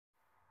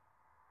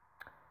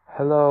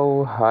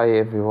Hello, hi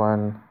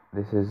everyone.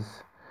 This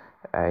is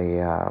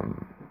a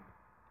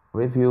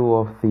review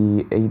of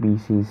the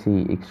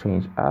ABCC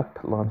Exchange app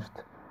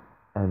launched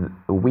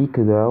a week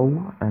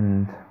ago,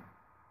 and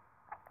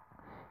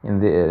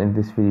in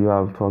this video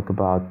I'll talk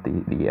about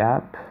the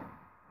app,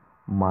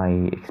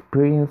 my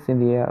experience in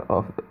the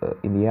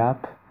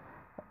app,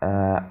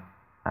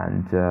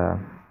 and the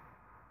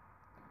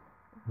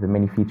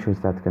many features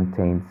that's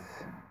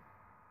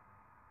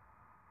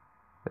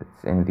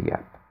in the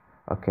app.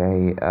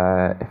 Okay,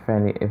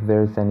 if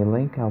there's any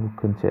link, I'll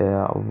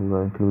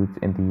include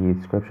it in the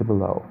description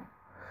below.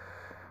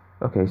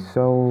 Okay,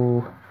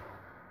 so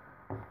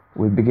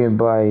we begin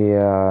by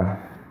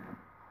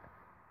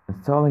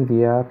installing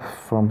the app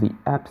from the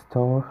App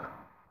Store,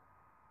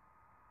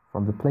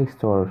 from the Play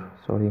Store.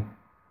 Sorry,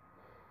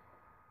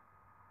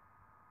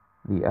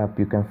 the app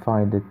you can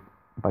find it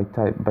by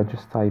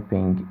just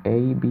typing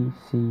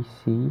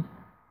ABCC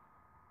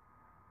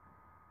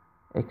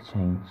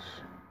Exchange.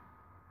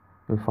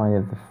 You'll find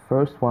it the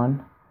first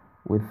one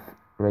with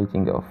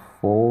rating of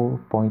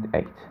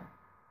 4.8.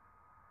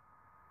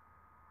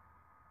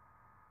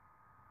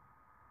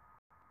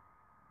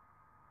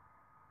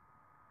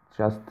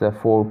 Just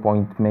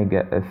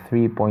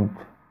 3.9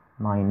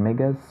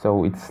 megas,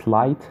 so it's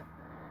light.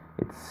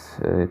 It's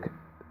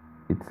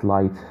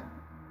light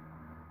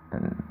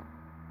and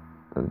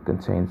it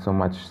contains so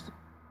much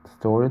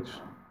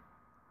storage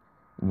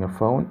in your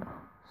phone.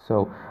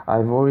 So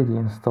I've already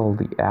installed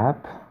the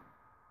app.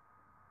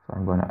 So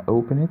I'm gonna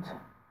open it.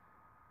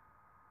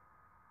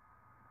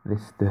 This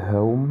is the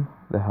home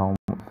of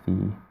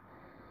the.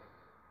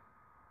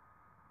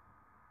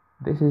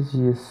 This is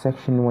your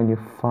section when you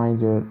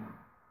find your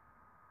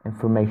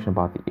information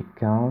about the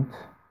account.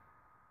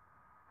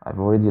 I've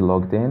already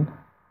logged in.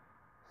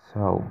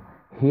 So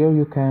here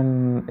you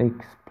can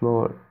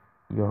explore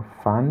your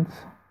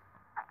funds.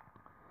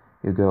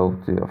 You go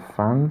to your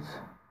funds.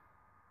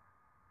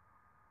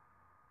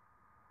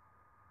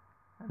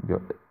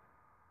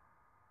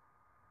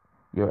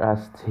 Your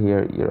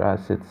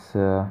assets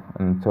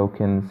and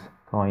tokens,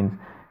 coins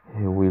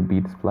will be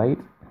displayed.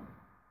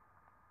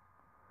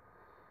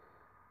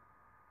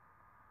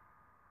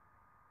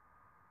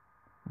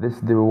 This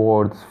is the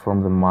rewards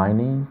from the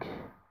mining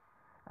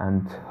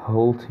and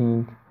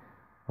holding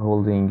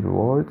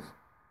rewards.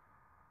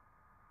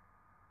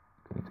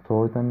 You can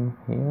explore them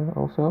here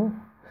also.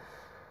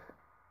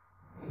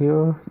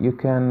 Here you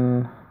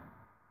can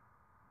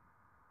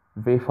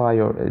verify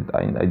your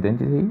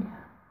identity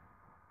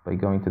by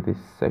going to this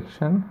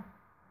section,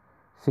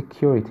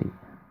 security.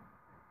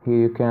 Here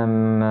you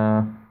can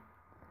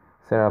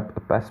set up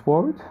a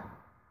password,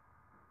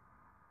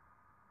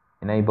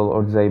 enable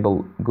or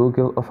disable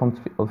Google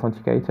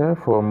Authenticator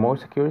for more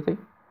security,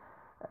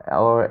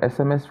 or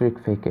SMS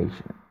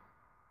verification,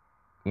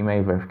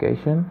 email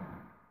verification,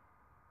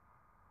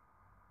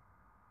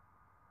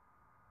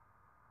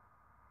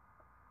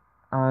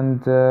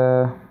 and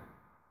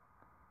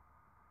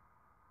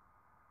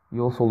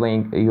you also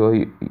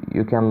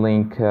you can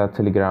link your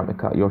Telegram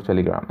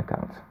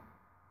account.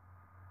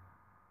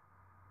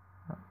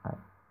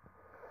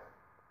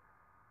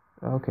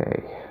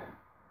 Okay,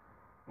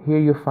 here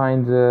you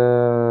find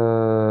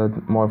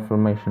more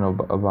information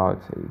about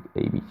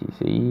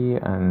ABCC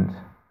and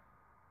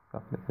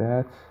stuff like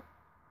that.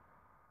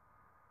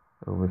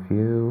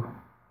 Overview.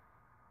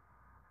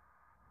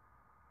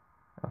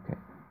 Okay,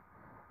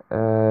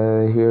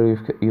 here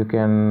you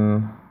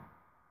can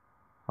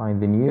find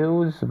the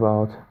news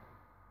about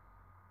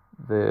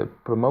the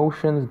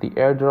promotions, the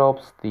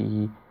airdrops,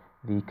 the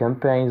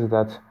campaigns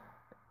that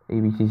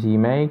ABCC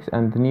makes,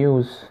 and the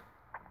news.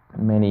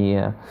 Many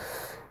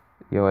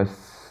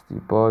US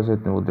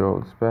deposit and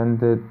withdrawal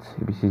expanded,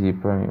 ABCC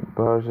premium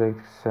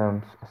projects,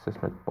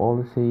 assessment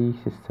policy,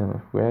 system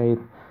upgrade.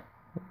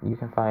 You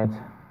can find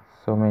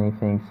so many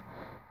things,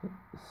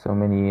 so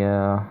many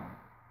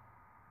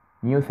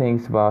new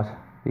things about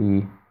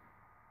the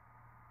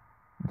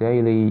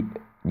daily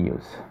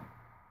news.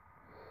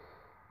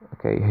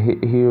 Okay,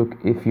 here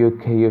if you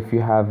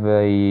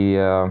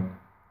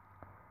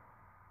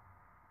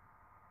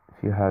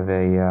have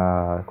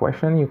a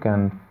question, you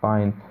can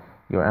find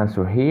your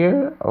answer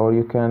here, or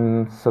you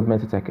can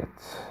submit a ticket,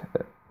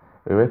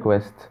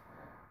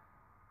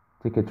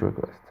 ticket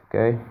request.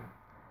 Okay,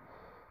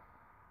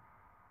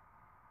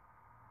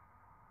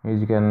 here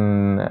you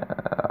can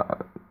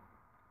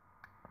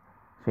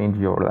change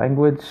your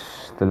language.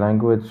 The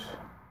language,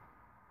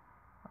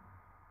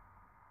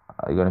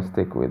 I'm gonna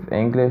stick with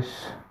English.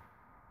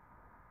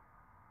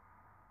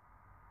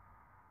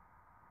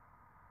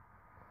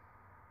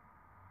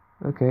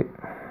 Okay,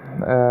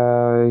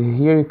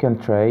 here you can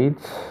trade.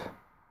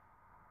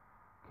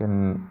 You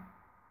can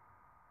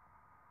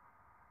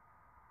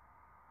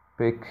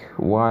pick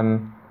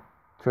one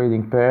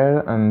trading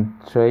pair and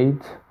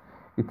trade.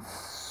 It's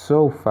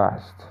so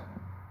fast,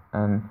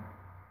 and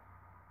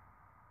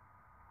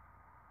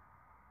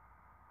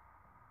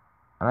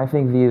I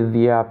think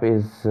the app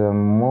is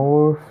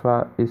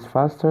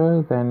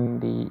faster than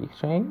the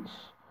exchange,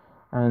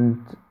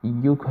 and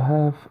you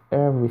have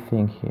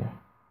everything here.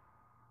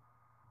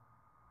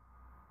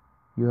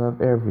 you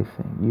have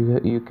everything.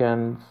 You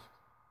can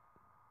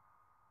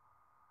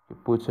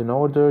put an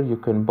order, you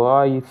can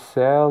buy,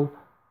 sell,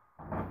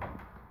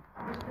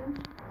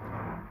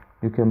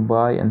 you can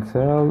buy and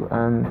sell,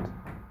 and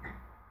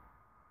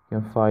you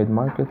can find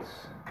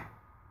markets.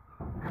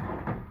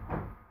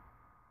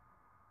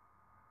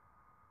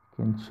 You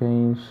can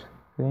change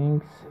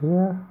things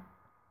here,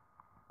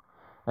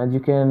 and you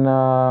can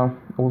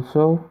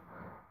also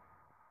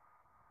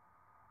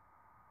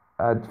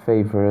add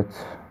favorite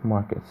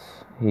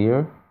markets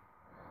here.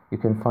 You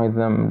can find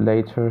them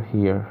later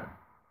here.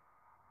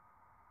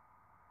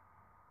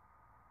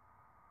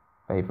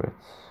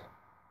 Favorites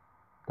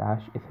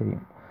dash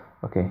Ethereum.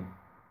 Okay,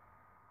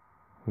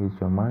 here's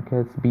your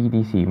markets: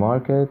 BTC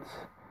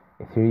markets,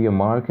 Ethereum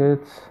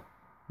markets,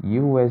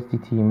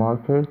 USDT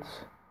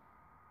markets.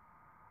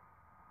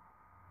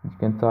 You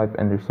can type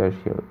and research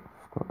here.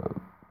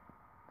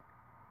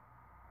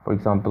 For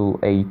example,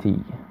 AT.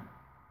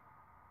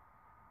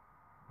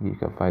 You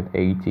can find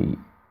AT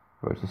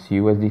versus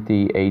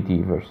USDT, AT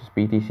versus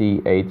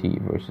BTC, AT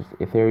versus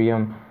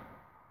Ethereum,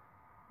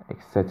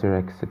 etc.,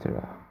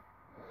 etc.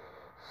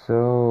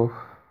 So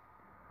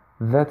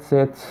that's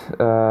it.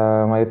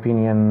 My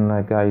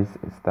opinion, guys,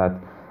 is that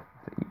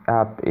the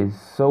app is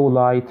so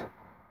light.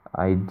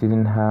 I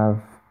didn't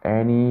have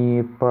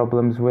any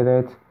problems with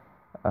it.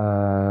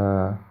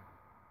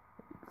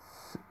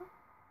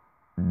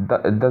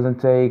 It doesn't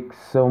take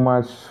so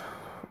much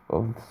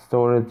of the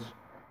storage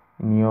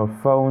in your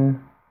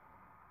phone,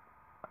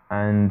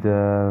 and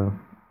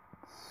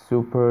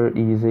super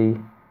easy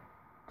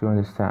to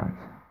understand,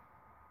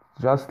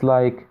 just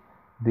like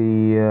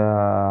the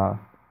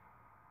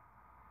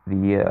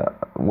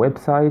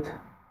website,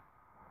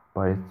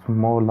 but it's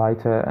more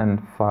lighter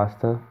and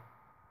faster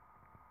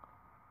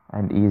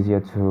and easier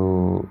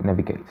to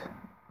navigate.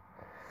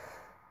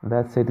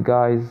 That's it,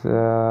 guys.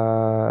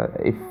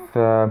 If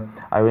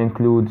I will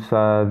include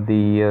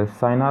the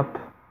sign up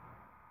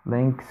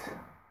links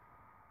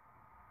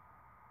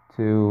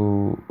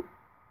to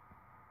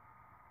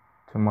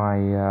my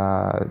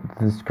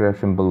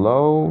description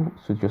below.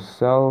 Suit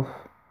yourself,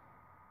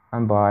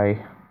 and bye.